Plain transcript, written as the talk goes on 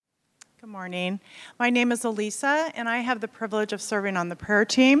Good morning. My name is Elisa, and I have the privilege of serving on the prayer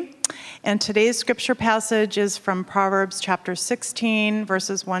team. And today's scripture passage is from Proverbs chapter 16,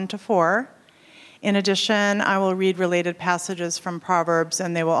 verses 1 to 4. In addition, I will read related passages from Proverbs,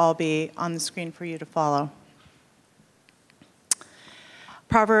 and they will all be on the screen for you to follow.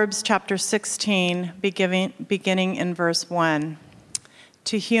 Proverbs chapter 16, beginning in verse 1.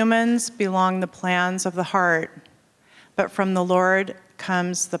 To humans belong the plans of the heart, but from the Lord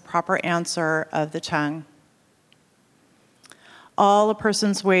comes the proper answer of the tongue. All a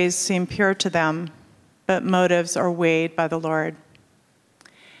person's ways seem pure to them, but motives are weighed by the Lord.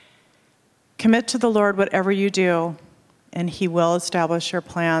 Commit to the Lord whatever you do, and he will establish your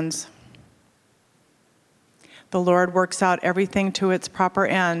plans. The Lord works out everything to its proper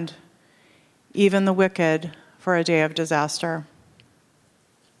end, even the wicked for a day of disaster.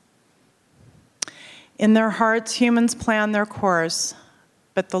 In their hearts, humans plan their course,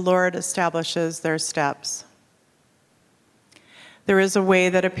 but the Lord establishes their steps. There is a way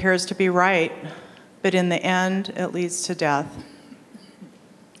that appears to be right, but in the end, it leads to death.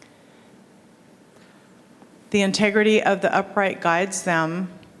 The integrity of the upright guides them,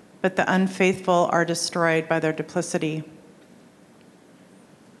 but the unfaithful are destroyed by their duplicity.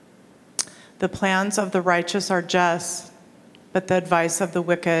 The plans of the righteous are just, but the advice of the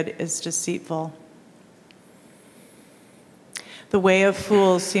wicked is deceitful. The way of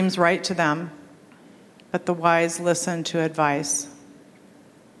fools seems right to them, but the wise listen to advice.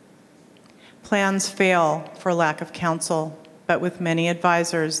 Plans fail for lack of counsel, but with many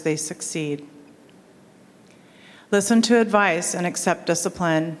advisors they succeed. Listen to advice and accept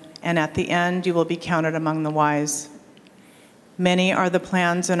discipline, and at the end you will be counted among the wise. Many are the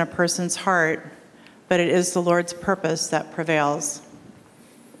plans in a person's heart, but it is the Lord's purpose that prevails.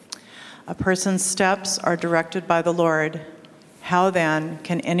 A person's steps are directed by the Lord. How then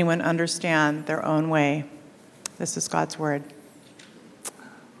can anyone understand their own way? This is God's word.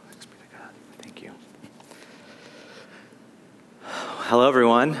 Thanks be to God. Thank you. Hello,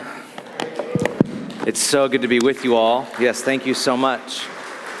 everyone. It's so good to be with you all. Yes, thank you so much.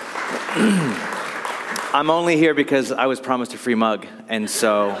 I'm only here because I was promised a free mug, and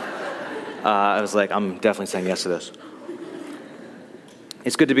so I was like, I'm definitely saying yes to this.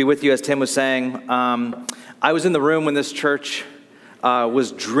 It's good to be with you, as Tim was saying. I was in the room when this church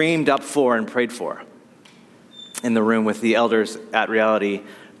was dreamed up for and prayed for. In the room with the elders at Reality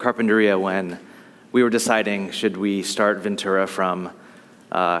Carpinteria when we were deciding, should we start Ventura from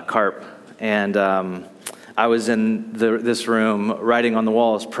Carp? And I was in this room writing on the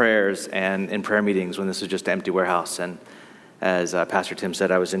walls prayers and in prayer meetings when this was just an empty warehouse. And as Pastor Tim said,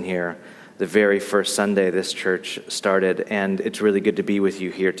 I was in here the very first Sunday this church started. And it's really good to be with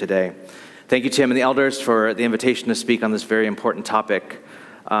you here today. Thank you, Tim, and the elders for the invitation to speak on this very important topic.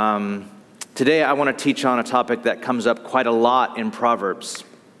 Today, I want to teach on a topic that comes up quite a lot in Proverbs.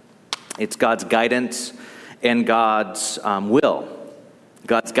 It's God's guidance and God's will.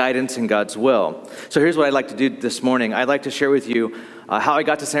 God's guidance and God's will. So here's what I'd like to do this morning. I'd like to share with you how I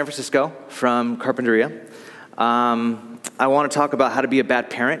got to San Francisco from Carpinteria. I want to talk about how to be a bad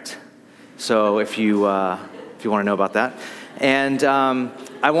parent. So if you want to know about that. And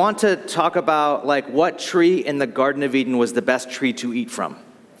I want to talk about what tree in the Garden of Eden was the best tree to eat from.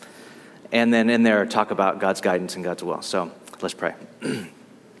 And then in there, talk about God's guidance and God's will. So let's pray.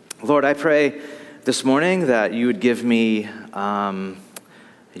 Lord, I pray this morning that you would give me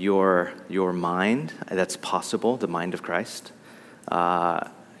your mind, that's possible, the mind of Christ,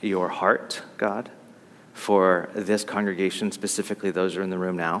 your heart, God, for this congregation, specifically those who are in the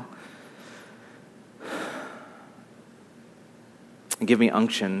room now. And give me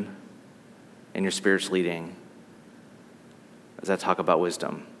unction in your Spirit's leading as I talk about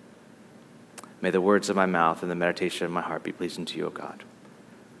wisdom. May the words of my mouth and the meditation of my heart be pleasing to you, O God.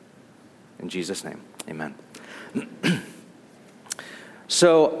 In Jesus' name, amen.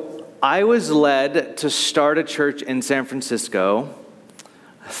 So I was led to start a church in San Francisco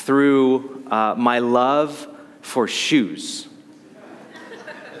through my love for shoes.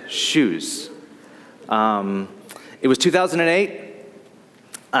 Shoes. It was 2008.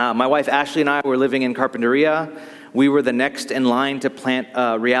 My wife Ashley and I were living in Carpinteria. We were the next in line to plant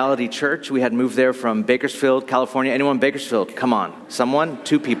a Reality Church. We had moved there from Bakersfield, California. Anyone in Bakersfield? Come on. Someone?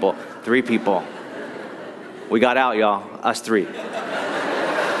 2 people. 3 people. We got out, y'all. Us 3.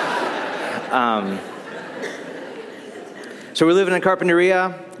 So we're living in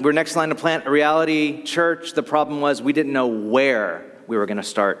Carpinteria. We were next in line to plant a Reality Church. The problem was we didn't know where we were going to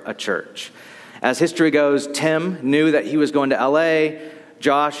start a church. As history goes, Tim knew that he was going to LA.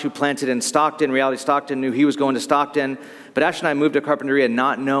 Josh, who planted in Stockton, Reality Stockton, knew he was going to Stockton. But Ash and I moved to Carpinteria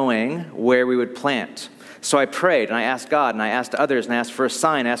not knowing where we would plant. So I prayed, and I asked God, and I asked others, and I asked for a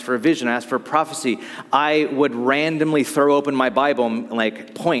sign, I asked for a vision, I asked for a prophecy. I would randomly throw open my Bible and,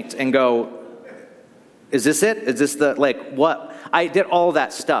 like, point and go, is this it? Is this the, like, what? I did all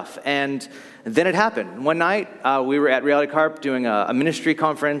that stuff, and then it happened. One night, we were at Reality Carp doing a ministry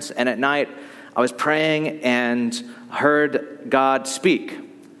conference, and at night, I was praying and heard God speak.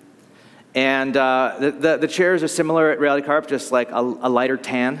 And the chairs are similar at Reality Carp, just like a lighter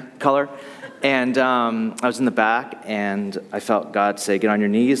tan color. And I was in the back, and I felt God say, get on your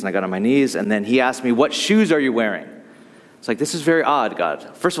knees, and I got on my knees, and then he asked me, what shoes are you wearing? It's like, this is very odd,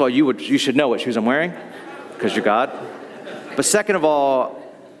 God. First of all, you should know what shoes I'm wearing, because you're God. But second of all,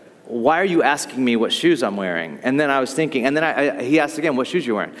 why are you asking me what shoes I'm wearing? And then I was thinking, and then he asked again, what shoes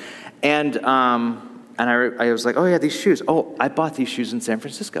you're wearing? And I was like, oh yeah, these shoes. Oh, I bought these shoes in San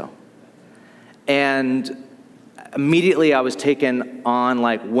Francisco. And immediately I was taken on,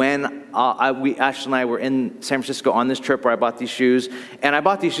 like, when Ashley and I were in San Francisco on this trip where I bought these shoes. And I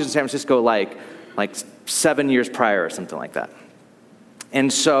bought these shoes in San Francisco like 7 years prior or something like that.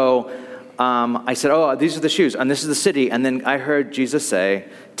 And so I said, oh, these are the shoes, and this is the city. And then I heard Jesus say,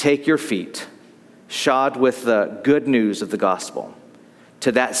 take your feet, shod with the good news of the gospel,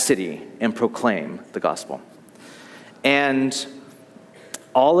 to that city and proclaim the gospel. And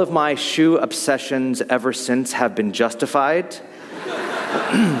all of my shoe obsessions ever since have been justified.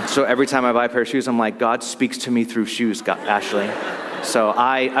 So every time I buy a pair of shoes, I'm like, God speaks to me through shoes, Ashley. So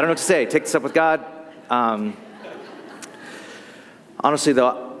I don't know what to say. Take this up with God. Honestly,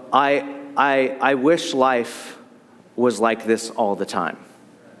 though, I wish life was like this all the time.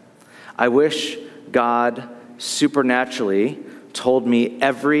 I wish God supernaturally told me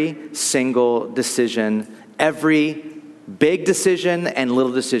every single decision, every big decision and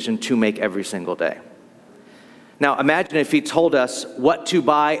little decision to make every single day. Now, imagine if he told us what to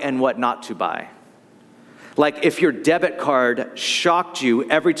buy and what not to buy. Like if your debit card shocked you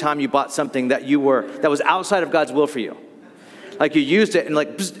every time you bought something that was outside of God's will for you. Like you used it and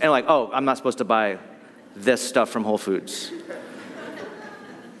oh, I'm not supposed to buy this stuff from Whole Foods.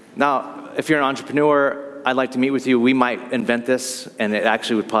 Now, if you're an entrepreneur, I'd like to meet with you. We might invent this, and it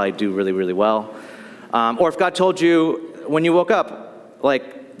actually would probably do really, really well. Or if God told you when you woke up,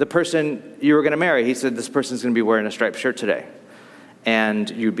 like the person you were going to marry, he said, this person's going to be wearing a striped shirt today. And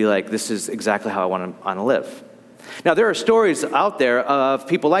you'd be like, this is exactly how I want to live. Now, there are stories out there of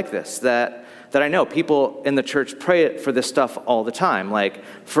people like this that I know. People in the church pray for this stuff all the time. Like,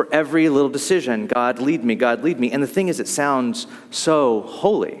 for every little decision, God lead me, God lead me. And the thing is, it sounds so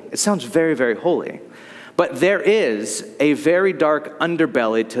holy. It sounds very, very holy. But there is a very dark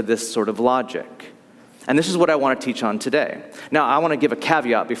underbelly to this sort of logic. And this is what I want to teach on today. Now, I want to give a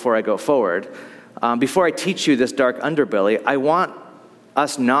caveat before I go forward. Before I teach you this dark underbelly, I want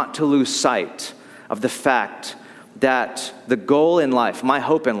us not to lose sight of the fact that the goal in life, my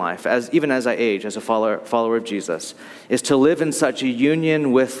hope in life, even as I age as a follower of Jesus, is to live in such a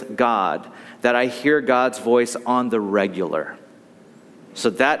union with God that I hear God's voice on the regular. So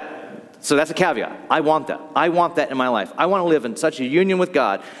that's a caveat. I want that. I want that in my life. I want to live in such a union with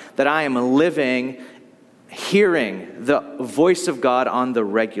God that I am hearing the voice of God on the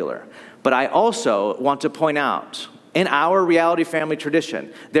regular. But I also want to point out, in our reality family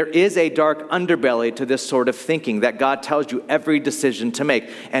tradition, there is a dark underbelly to this sort of thinking that God tells you every decision to make.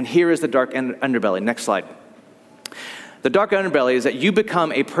 And here is the dark underbelly. Next slide. The dark underbelly is that you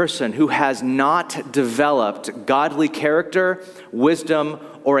become a person who has not developed godly character, wisdom,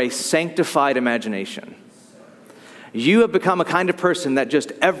 or a sanctified imagination. You have become a kind of person that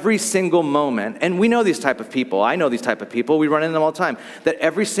just every single moment, and we know these type of people, I know these type of people, we run into them all the time, that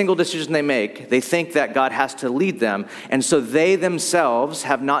every single decision they make, they think that God has to lead them, and so they themselves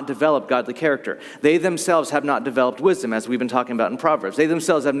have not developed godly character. They themselves have not developed wisdom, as we've been talking about in Proverbs. They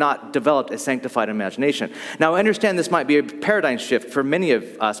themselves have not developed a sanctified imagination. Now, I understand this might be a paradigm shift for many of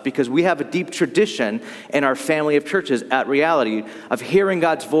us because we have a deep tradition in our family of churches at Reality of hearing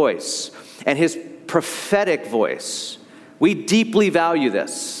God's voice and His prophetic voice. We deeply value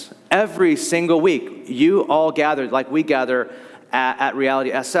this. Every single week, you all gather, like we gather at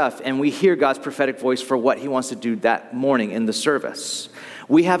Reality SF, and we hear God's prophetic voice for what He wants to do that morning in the service.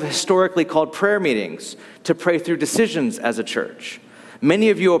 We have historically called prayer meetings to pray through decisions as a church.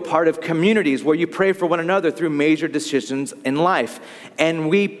 Many of you are part of communities where you pray for one another through major decisions in life. And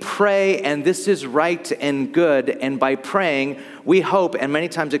we pray, and this is right and good, and by praying, we hope and many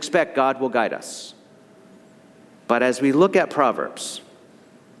times expect God will guide us. But as we look at Proverbs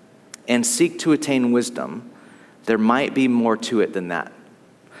and seek to attain wisdom, there might be more to it than that.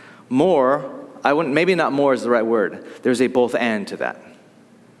 More maybe not more is the right word. There's a both and to that.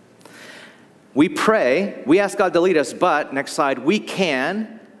 We pray, we ask God to lead us, but, next slide, we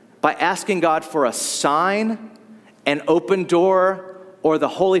can, by asking God for a sign, an open door, or the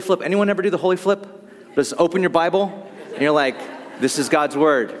holy flip. Anyone ever do the holy flip? Just open your Bible, and you're like, this is God's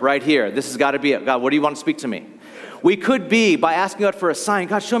word right here. This has got to be it. God, what do you want to speak to me? We could be, by asking God for a sign,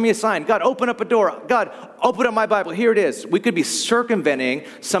 God, show me a sign. God, open up a door. God, open up my Bible. Here it is. We could be circumventing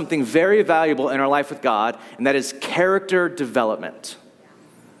something very valuable in our life with God, and that is character development.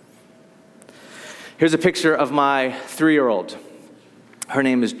 Here's a picture of my 3-year-old. Her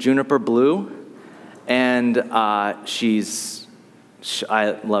name is Juniper Blue, and I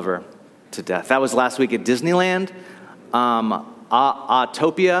love her to death. That was last week at Disneyland.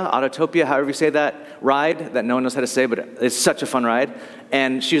 Autotopia, however you say that, ride that no one knows how to say, but it's such a fun ride.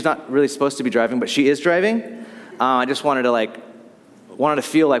 And she's not really supposed to be driving, but she is driving. I just wanted to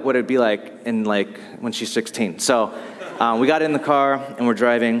feel like what it'd be like when she's 16. So we got in the car and we're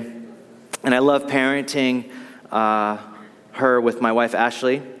driving. And I love parenting her with my wife,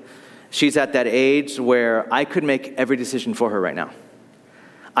 Ashley. She's at that age where I could make every decision for her right now.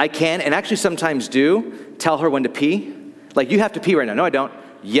 I can, and actually sometimes do, tell her when to pee. Like, you have to pee right now. No, I don't.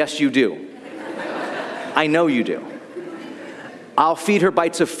 Yes, you do. I know you do. I'll feed her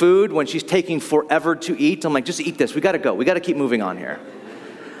bites of food when she's taking forever to eat. I'm like, just eat this. We got to go. We got to keep moving on here.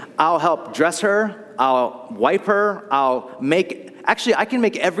 I'll help dress her. I'll wipe her. Actually, I can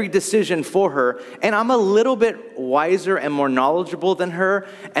make every decision for her, and I'm a little bit wiser and more knowledgeable than her,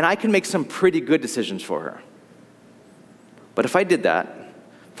 and I can make some pretty good decisions for her. But if I did that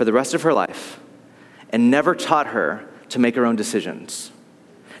for the rest of her life and never taught her to make her own decisions,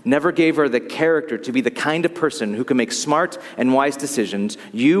 never gave her the character to be the kind of person who can make smart and wise decisions,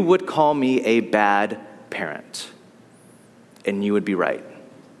 you would call me a bad parent. And you would be right.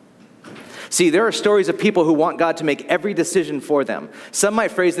 See, there are stories of people who want God to make every decision for them. Some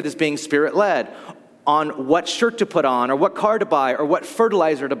might phrase it as being spirit-led, on what shirt to put on, or what car to buy, or what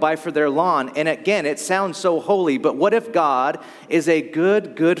fertilizer to buy for their lawn. And again, it sounds so holy, but what if God is a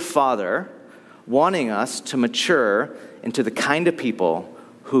good, good father wanting us to mature into the kind of people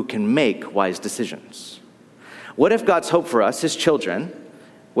who can make wise decisions? What if God's hope for us, his children,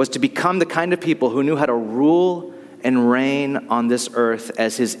 was to become the kind of people who knew how to rule and reign on this earth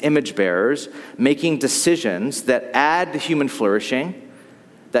as his image bearers, making decisions that add to human flourishing,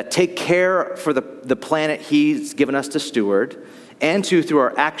 that take care for the planet he's given us to steward, and to, through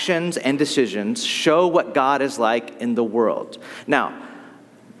our actions and decisions, show what God is like in the world. Now,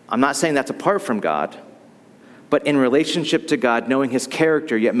 I'm not saying that's apart from God, but in relationship to God, knowing his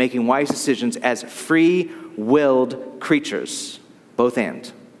character, yet making wise decisions as free-willed creatures, both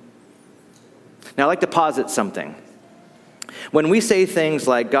and. Now, I'd like to posit something. When we say things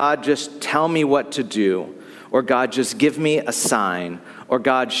like, God, just tell me what to do, or God, just give me a sign, or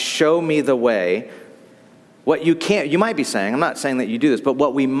God, show me the way, what you might be saying, I'm not saying that you do this, but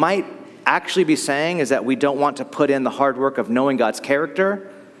what we might actually be saying is that we don't want to put in the hard work of knowing God's character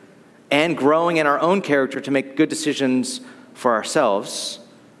and growing in our own character to make good decisions for ourselves,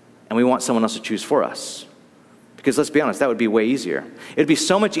 and we want someone else to choose for us. Because let's be honest, that would be way easier. It'd be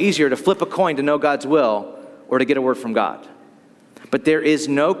so much easier to flip a coin to know God's will or to get a word from God. But there is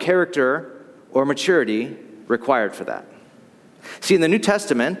no character or maturity required for that. See, in the New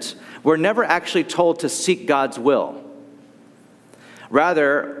Testament, we're never actually told to seek God's will.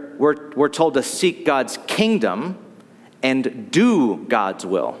 Rather, we're told to seek God's kingdom and do God's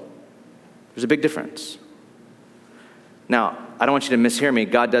will. There's a big difference. Now, I don't want you to mishear me.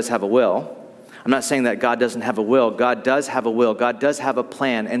 God does have a will. I'm not saying that God doesn't have a will. God does have a will. God does have a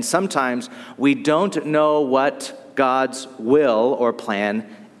plan. And sometimes we don't know what God's will or plan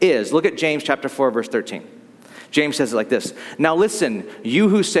is. Look at James chapter 4, verse 13. James says it like this. Now listen, you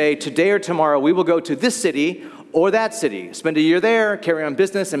who say, today or tomorrow we will go to this city or that city, spend a year there, carry on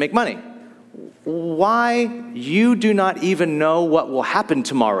business, and make money. Why? You do not even know what will happen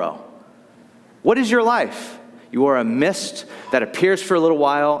tomorrow. What is your life? You are a mist that appears for a little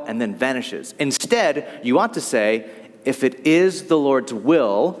while and then vanishes. Instead, you ought to say, if it is the Lord's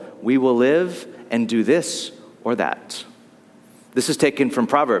will, we will live and do this or that. This is taken from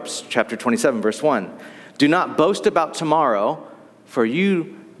Proverbs chapter 27, verse 1. Do not boast about tomorrow, for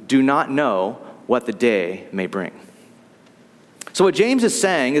you do not know what the day may bring. So what James is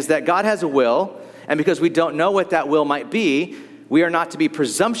saying is that God has a will, and because we don't know what that will might be, we are not to be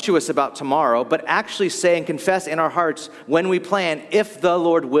presumptuous about tomorrow, but actually say and confess in our hearts when we plan, if the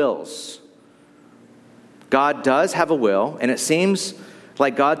Lord wills. God does have a will, and it seems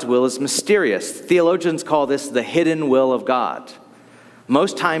like God's will is mysterious. Theologians call this the hidden will of God.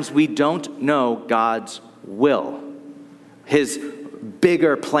 Most times we don't know God's will, his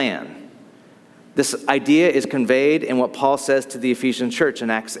bigger plan. This idea is conveyed in what Paul says to the Ephesian church in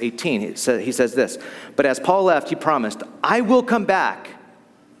Acts 18. He says this, "But as Paul left, he promised, 'I will come back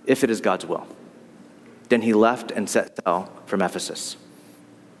if it is God's will.' Then he left and set sail from Ephesus."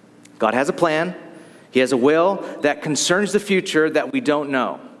 God has a plan. He has a will that concerns the future that we don't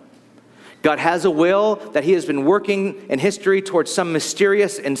know. God has a will that he has been working in history towards some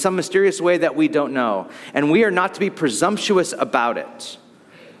mysterious way that we don't know. And we are not to be presumptuous about it.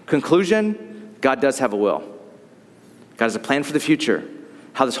 Conclusion, God does have a will. God has a plan for the future,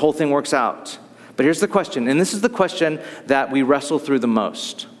 how this whole thing works out. But here's the question, and this is the question that we wrestle through the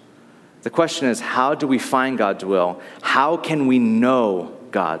most. The question is, how do we find God's will? How can we know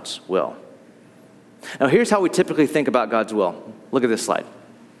God's will? Now, here's how we typically think about God's will. Look at this slide.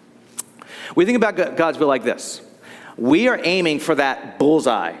 We think about God's will like this. We are aiming for that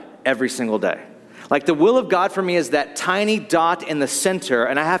bullseye every single day. Like the will of God for me is that tiny dot in the center,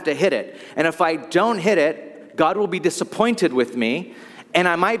 and I have to hit it. And if I don't hit it, God will be disappointed with me, and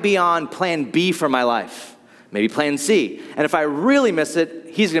I might be on plan B for my life, maybe plan C. And if I really miss it,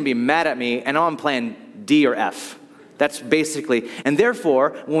 he's going to be mad at me, and I'm on plan D or F. That's basically, and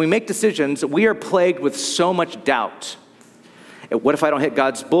therefore, when we make decisions, we are plagued with so much doubt. What if I don't hit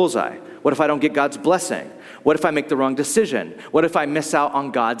God's bullseye? What if I don't get God's blessing? What if I make the wrong decision? What if I miss out on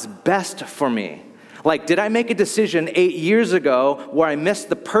God's best for me? Like, did I make a decision 8 years ago where I missed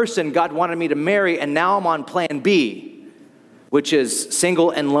the person God wanted me to marry, and now I'm on plan B, which is single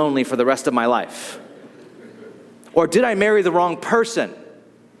and lonely for the rest of my life? Or did I marry the wrong person?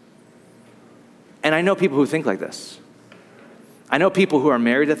 And I know people who think like this. I know people who are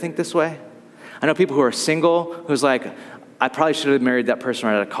married that think this way. I know people who are single who's like, I probably should have married that person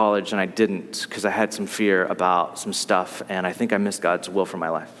right out of college, and I didn't because I had some fear about some stuff, and I think I missed God's will for my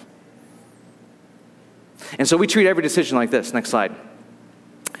life. And so we treat every decision like this. Next slide.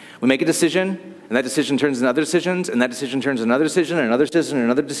 We make a decision, and that decision turns into other decisions, and that decision turns into another decision, and another decision, and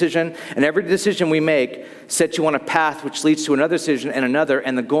another decision. And every decision we make sets you on a path which leads to another decision and another.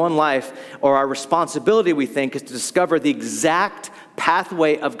 And the goal in life, or our responsibility, we think, is to discover the exact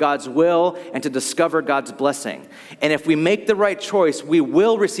pathway of God's will and to discover God's blessing. And if we make the right choice, we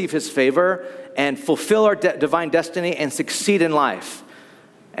will receive his favor and fulfill our divine destiny and succeed in life.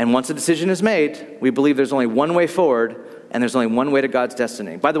 And once a decision is made, we believe there's only one way forward, and there's only one way to God's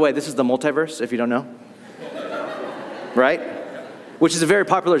destiny. By the way, this is the multiverse, if you don't know. Right? Which is a very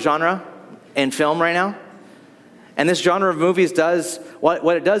popular genre in film right now. And this genre of movies does,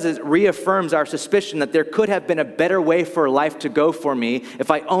 what it does is reaffirms our suspicion that there could have been a better way for life to go for me if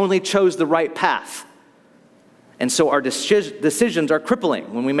I only chose the right path. And so our decisions are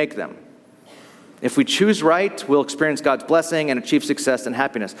crippling when we make them. If we choose right, we'll experience God's blessing and achieve success and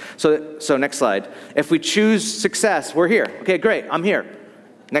happiness. So next slide. If we choose success, we're here. Okay, great, I'm here.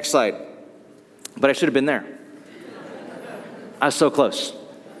 Next slide. But I should have been there. I was so close.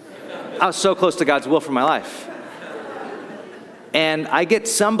 I was so close to God's will for my life. And I get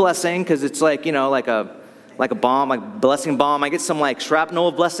some blessing because it's like, you know, like a bomb, like blessing bomb. I get some like shrapnel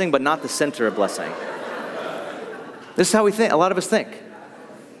of blessing, but not the center of blessing. This is how we think. A lot of us think.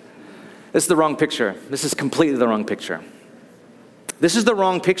 This is the wrong picture. This is completely the wrong picture. This is the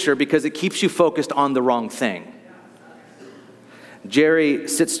wrong picture because it keeps you focused on the wrong thing. Jerry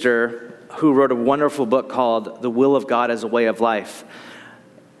Sitzer, who wrote a wonderful book called The Will of God as a Way of Life,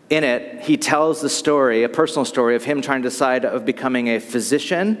 in it, he tells the story, a personal story of him trying to decide of becoming a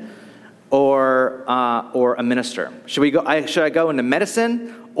physician or a minister. Should I go into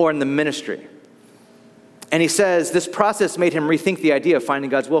medicine or in the ministry? And he says this process made him rethink the idea of finding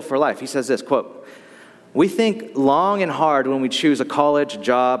God's will for life. He says this, quote, "We think long and hard when we choose a college, a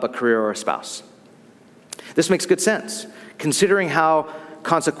job, a career, or a spouse. This makes good sense, considering how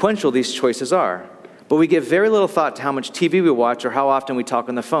consequential these choices are. But we give very little thought to how much TV we watch or how often we talk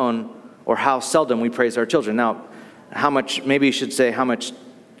on the phone or how seldom we praise our children." Now, maybe you should say how much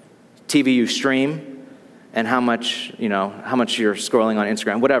TV you stream and how much you're scrolling on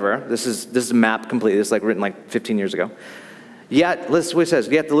Instagram, whatever. This is a map completely. This is like written like 15 years ago. Yet, listen to what it says.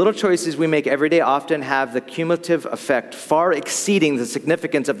 Yet the little choices we make every day often have the cumulative effect far exceeding the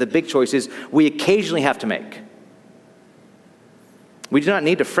significance of the big choices we occasionally have to make. We do not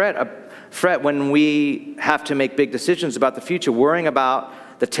need to fret when we have to make big decisions about the future, worrying about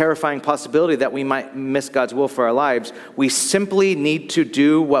the terrifying possibility that we might miss God's will for our lives. We simply need to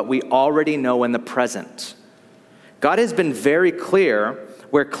do what we already know in the present. God has been very clear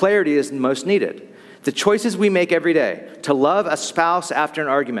where clarity is most needed. The choices we make every day, to love a spouse after an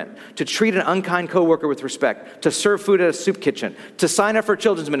argument, to treat an unkind coworker with respect, to serve food at a soup kitchen, to sign up for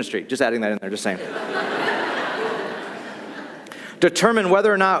children's ministry, just adding that in there, just saying. Determine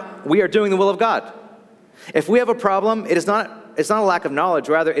whether or not we are doing the will of God. If we have a problem, it's not a lack of knowledge,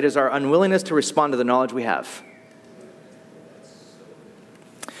 rather it is our unwillingness to respond to the knowledge we have.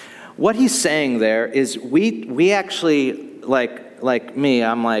 What he's saying there is we actually, like me,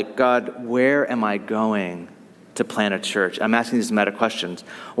 I'm like, God, where am I going to plant a church? I'm asking these meta questions.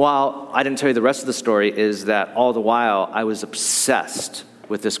 While I didn't tell you the rest of the story is that all the while I was obsessed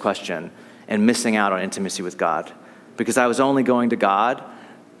with this question and missing out on intimacy with God because I was only going to God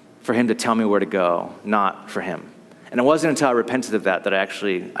for him to tell me where to go, not for him. And it wasn't until I repented of that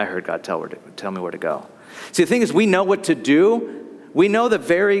I heard God tell me where to go. See, the thing is, we know what to do. We know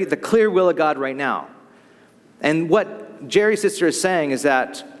the clear will of God right now. And what Jerry's sister is saying is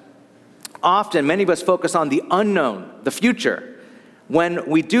that often many of us focus on the unknown, the future. When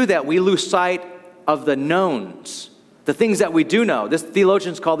we do that, we lose sight of the knowns, the things that we do know.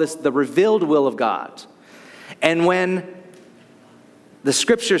 Theologians call this the revealed will of God. And when the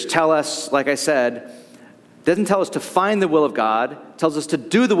scriptures tell us, like I said, doesn't tell us to find the will of God, it tells us to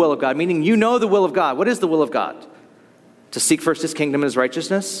do the will of God, meaning you know the will of God. What is the will of God? To seek first his kingdom and his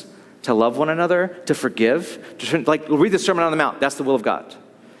righteousness, to love one another, to forgive. We'll read the Sermon on the Mount. That's the will of God.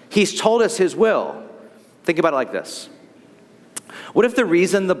 He's told us his will. Think about it like this. What if the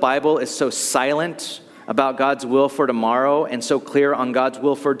reason the Bible is so silent about God's will for tomorrow and so clear on God's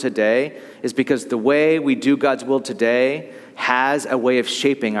will for today is because the way we do God's will today has a way of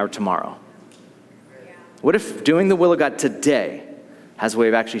shaping our tomorrow? What if doing the will of God today has a way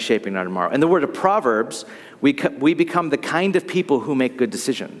of actually shaping our tomorrow? In the word of Proverbs, we become the kind of people who make good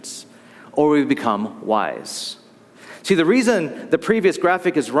decisions, or we become wise. See, the reason the previous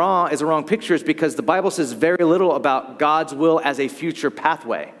graphic is a wrong picture is because the Bible says very little about God's will as a future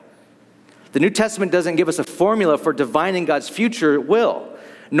pathway. The New Testament doesn't give us a formula for divining God's future will,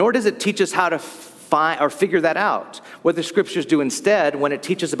 nor does it teach us how to find or figure that out. What the scriptures do instead, when it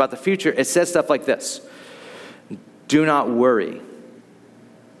teaches about the future, it says stuff like this. Do not worry.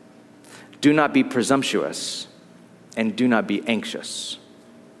 Do not be presumptuous, and do not be anxious.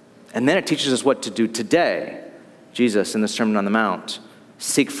 And then it teaches us what to do today. Jesus in the Sermon on the Mount,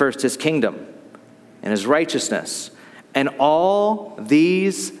 seek first his kingdom and his righteousness, and all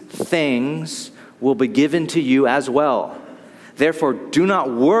these things will be given to you as well. Therefore, do not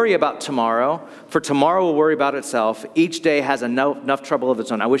worry about tomorrow, for tomorrow will worry about itself. Each day has enough trouble of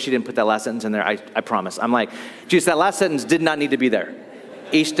its own. I wish you didn't put that last sentence in there. I promise. I'm like, Jesus, that last sentence did not need to be there.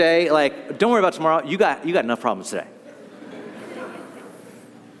 Each day, don't worry about tomorrow. You got enough problems today.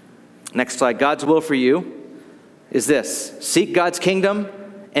 Next slide. God's will for you is this. Seek God's kingdom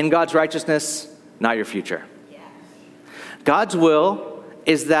and God's righteousness, not your future. God's will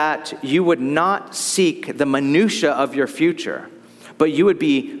is that you would not seek the minutia of your future, but you would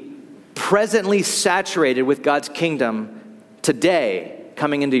be presently saturated with God's kingdom today,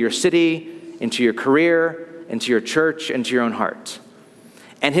 coming into your city, into your career, into your church, into your own heart.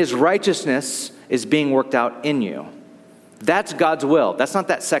 And his righteousness is being worked out in you. That's God's will. That's not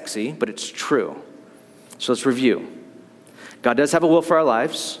that sexy, but it's true. So let's review. God does have a will for our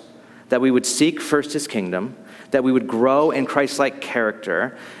lives, that we would seek first his kingdom, that we would grow in Christ-like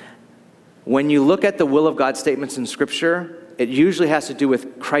character. When you look at the will of God statements in Scripture, it usually has to do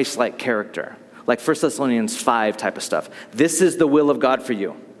with Christ-like character, like 1 Thessalonians 5 type of stuff. This is the will of God for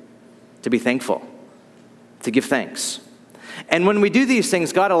you, to be thankful, to give thanks. And when we do these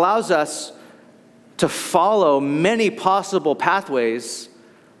things, God allows us to follow many possible pathways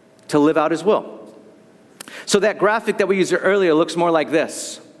to live out his will. So that graphic that we used earlier looks more like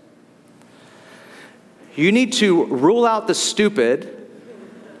this. You need to rule out the stupid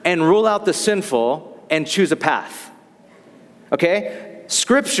and rule out the sinful and choose a path. Okay?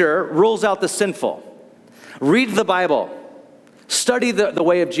 Scripture rules out the sinful. Read the Bible. Study the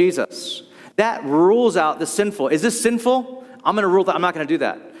way of Jesus. That rules out the sinful. Is this sinful? I'm going to rule that. I'm not going to do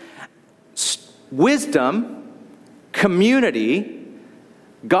that. Wisdom, community,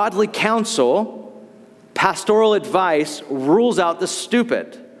 godly counsel, pastoral advice rules out the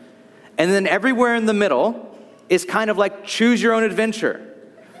stupid. And then everywhere in the middle is kind of like choose your own adventure.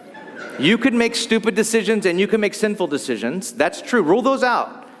 You could make stupid decisions and you can make sinful decisions. That's true. Rule those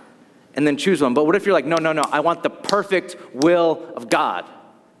out and then choose one. But what if you're like, no, I want the perfect will of God?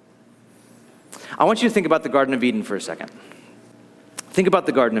 I want you to think about the Garden of Eden for a second. Think about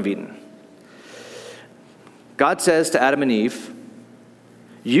the Garden of Eden. God says to Adam and Eve,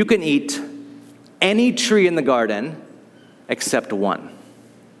 you can eat any tree in the garden except one.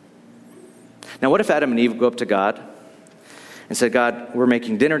 Now, what if Adam and Eve go up to God and said, God, we're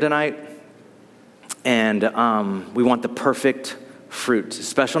making dinner tonight, and we want the perfect fruit. It's a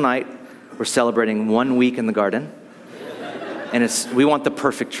special night. We're celebrating 1 week in the garden, and we want the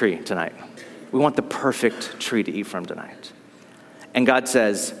perfect tree tonight. We want the perfect tree to eat from tonight. And God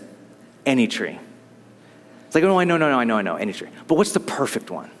says, any tree. It's like, oh, I know, any tree. But what's the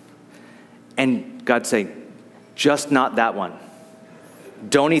perfect one? And God say, just not that one.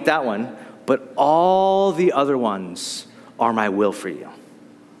 Don't eat that one, but all the other ones are my will for you.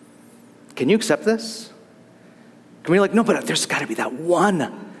 Can you accept this? Can we be like, no, but there's got to be that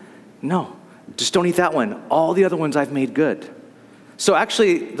one. No, just don't eat that one. All the other ones I've made good. So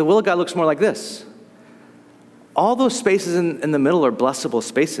actually, the will of God looks more like this. All those spaces in the middle are blessable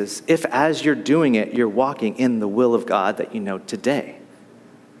spaces if as you're doing it, you're walking in the will of God that you know today.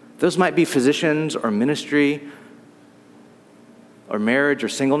 Those might be physicians or ministry or marriage or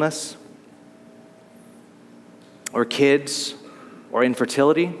singleness or kids or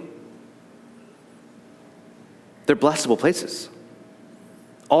infertility. They're blessable places.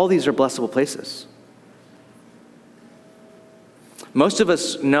 All these are blessable places. Most of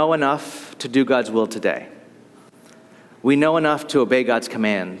us know enough to do God's will today. We know enough to obey God's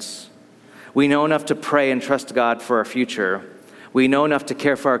commands. We know enough to pray and trust God for our future. We know enough to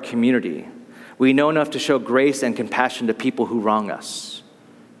care for our community. We know enough to show grace and compassion to people who wrong us.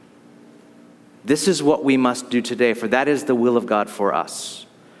 This is what we must do today, for that is the will of God for us.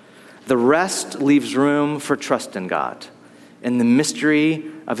 The rest leaves room for trust in God, in the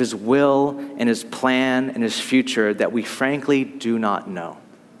mystery of his will and his plan and his future that we frankly do not know.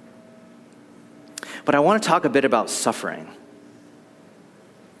 But I want to talk a bit about suffering.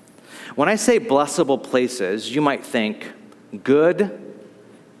 When I say blessable places, you might think good,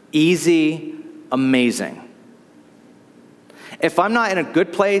 easy, amazing. If I'm not in a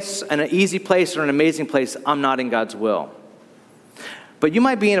good place, an easy place, or an amazing place, I'm not in God's will. But you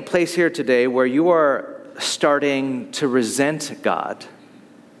might be in a place here today where you are starting to resent God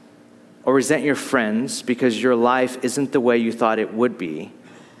or resent your friends because your life isn't the way you thought it would be.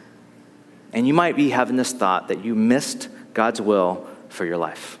 And you might be having this thought that you missed God's will for your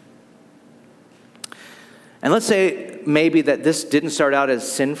life. And let's say maybe that this didn't start out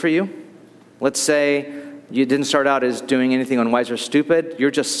as sin for you. Let's say you didn't start out as doing anything unwise or stupid. You're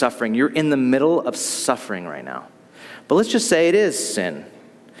just suffering. You're in the middle of suffering right now. But let's just say it is sin.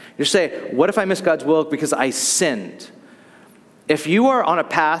 You say, what if I miss God's will because I sinned? If you are on a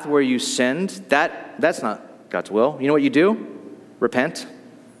path where you sinned, that's not God's will. You know what you do? Repent.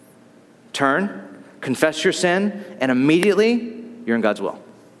 Turn, confess your sin, and immediately you're in God's will.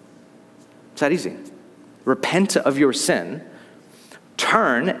 It's that easy. Repent of your sin,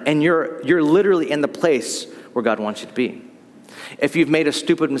 turn, and you're literally in the place where God wants you to be. If you've made a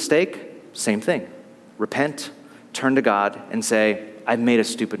stupid mistake, same thing. Repent, turn to God, and say, I've made a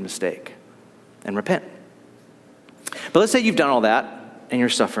stupid mistake, and repent. But let's say you've done all that, and you're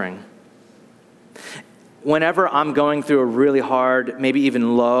suffering. Whenever I'm going through a really hard, maybe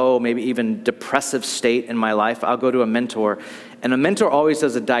even low, maybe even depressive state in my life, I'll go to a mentor, and a mentor always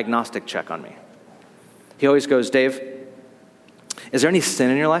does a diagnostic check on me. He always goes, Dave, is there any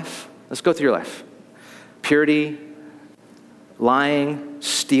sin in your life? Let's go through your life. Purity, lying,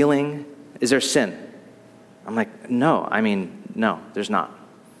 stealing, is there sin? I'm like, no, there's not.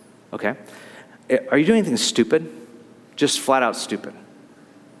 Okay. Are you doing anything stupid? Just flat out stupid.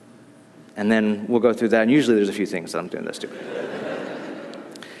 And then we'll go through that, and usually there's a few things that I'm doing that's stupid.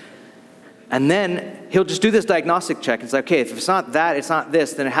 And then he'll just do this diagnostic check. It's like, okay, if it's not that, it's not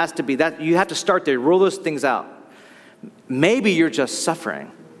this, then it has to be that. You have to start there, rule those things out. Maybe you're just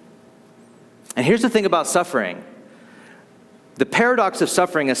suffering. And here's the thing about suffering. The paradox of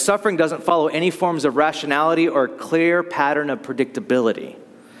suffering is suffering doesn't follow any forms of rationality or clear pattern of predictability.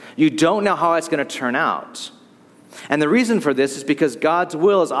 You don't know how it's going to turn out. And the reason for this is because God's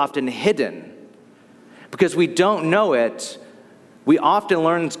will is often hidden. Because we don't know it, we often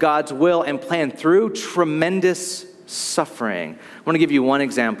learn God's will and plan through tremendous suffering. I want to give you one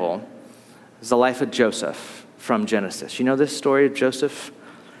example. It's the life of Joseph from Genesis. You know this story of Joseph?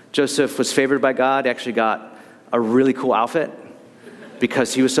 Joseph was favored by God. He actually got a really cool outfit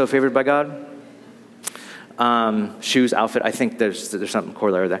because he was so favored by God. Shoes, outfit, I think there's something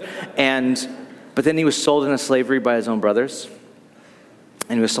corollary there. But then he was sold into slavery by his own brothers.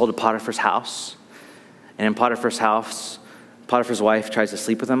 And he was sold to Potiphar's house. And in Potiphar's house, Potiphar's wife tries to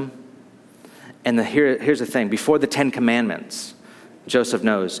sleep with him. And here's the thing. Before the 10 Commandments, Joseph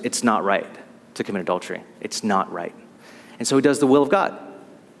knows it's not right to commit adultery. It's not right. And so he does the will of God.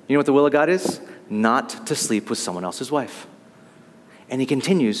 You know what the will of God is? Not to sleep with someone else's wife. and he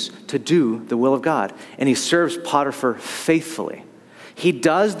continues to do the will of God. And he serves Potiphar faithfully. He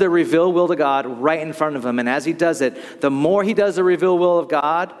does the revealed will of God right in front of him. And as he does it, the more he does the revealed will of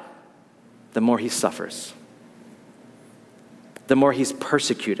God, the more he suffers. The more he's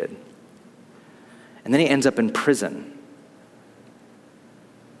persecuted. And then he ends up in prison.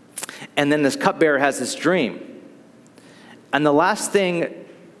 And then this cupbearer has this dream. And the last thing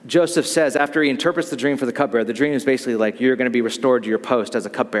Joseph says after he interprets the dream for the cupbearer, the dream is basically like, you're going to be restored to your post as a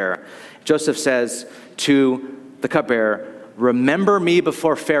cupbearer. Joseph says to the cupbearer, remember me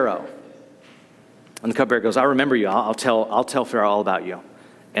before Pharaoh. And the cupbearer goes, I remember you. I'll tell Pharaoh all about you,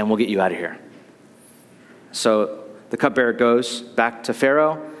 and we'll get you out of here. So the cupbearer goes back to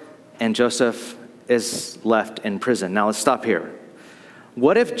Pharaoh, and Joseph is left in prison. Now let's stop here.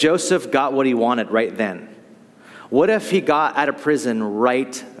 What if Joseph got what he wanted right then? What if he got out of prison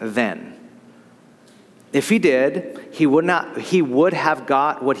right then? If he did, he would have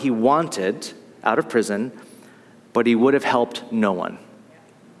got what he wanted out of prison, but he would have helped no one.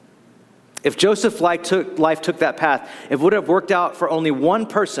 If Joseph's life took that path, it would have worked out for only one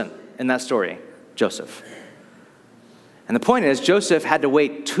person in that story, Joseph. And the point is, Joseph had to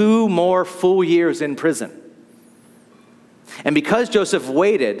wait 2 more full years in prison. And because Joseph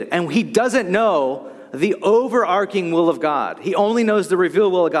waited, and he doesn't know the overarching will of God, he only knows the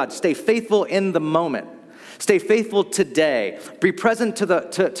revealed will of God. Stay faithful in the moment. Stay faithful today. Be present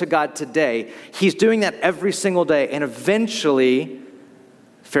to God today. He's doing that every single day. And eventually,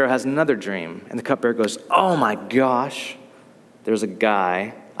 Pharaoh has another dream. And the cupbearer goes, oh my gosh, there's a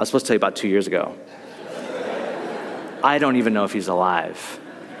guy. I was supposed to tell you about 2 years ago. I don't even know if he's alive.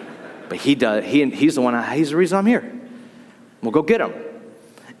 But he does. He's the reason I'm here. We'll go get him.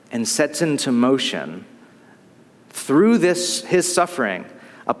 And sets into motion, through his suffering,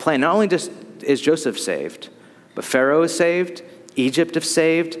 a plan. Not only is Joseph saved, but Pharaoh is saved, Egypt is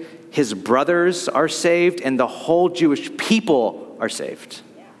saved, his brothers are saved, and the whole Jewish people are saved.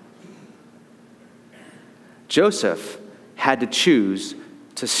 Joseph had to choose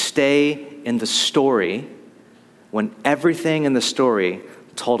to stay in the story when everything in the story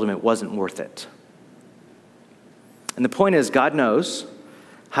told him it wasn't worth it. And the point is, God knows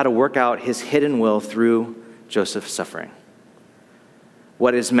how to work out his hidden will through Joseph's suffering.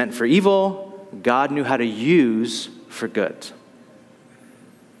 What is meant for evil, God knew how to use for good.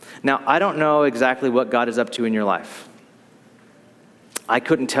 Now, I don't know exactly what God is up to in your life. I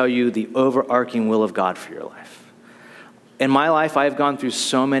couldn't tell you the overarching will of God for your life. In my life, I have gone through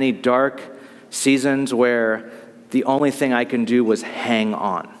so many dark seasons where the only thing I can do was hang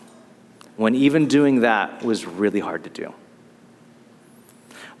on, when even doing that was really hard to do.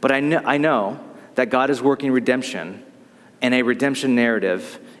 But I know that God is working redemption and a redemption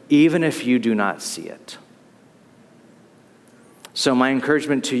narrative, even if you do not see it. So my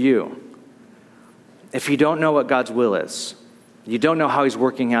encouragement to you, if you don't know what God's will is, you don't know how he's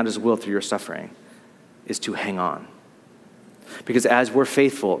working out his will through your suffering, is to hang on. Because as we're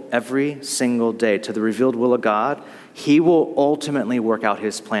faithful every single day to the revealed will of God, he will ultimately work out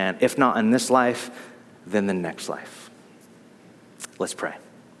his plan. If not in this life, then the next life. Let's pray.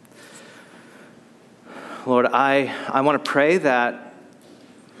 Lord, I want to pray that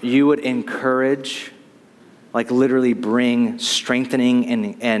you would encourage, like literally bring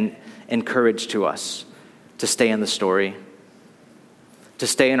strengthening and courage to us to stay in the story, to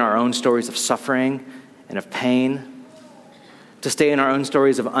stay in our own stories of suffering and of pain, to stay in our own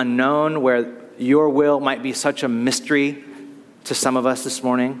stories of unknown, where your will might be such a mystery to some of us this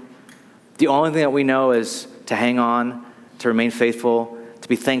morning. The only thing that we know is to hang on, to remain faithful, to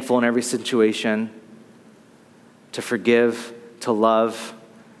be thankful in every situation, to forgive, to love,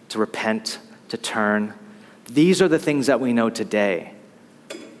 to repent, to turn. These are the things that we know today.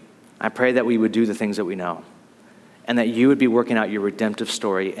 I pray that we would do the things that we know, and that you would be working out your redemptive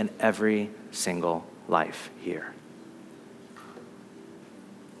story in every single life here.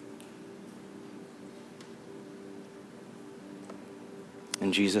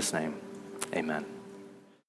 In Jesus' name, amen.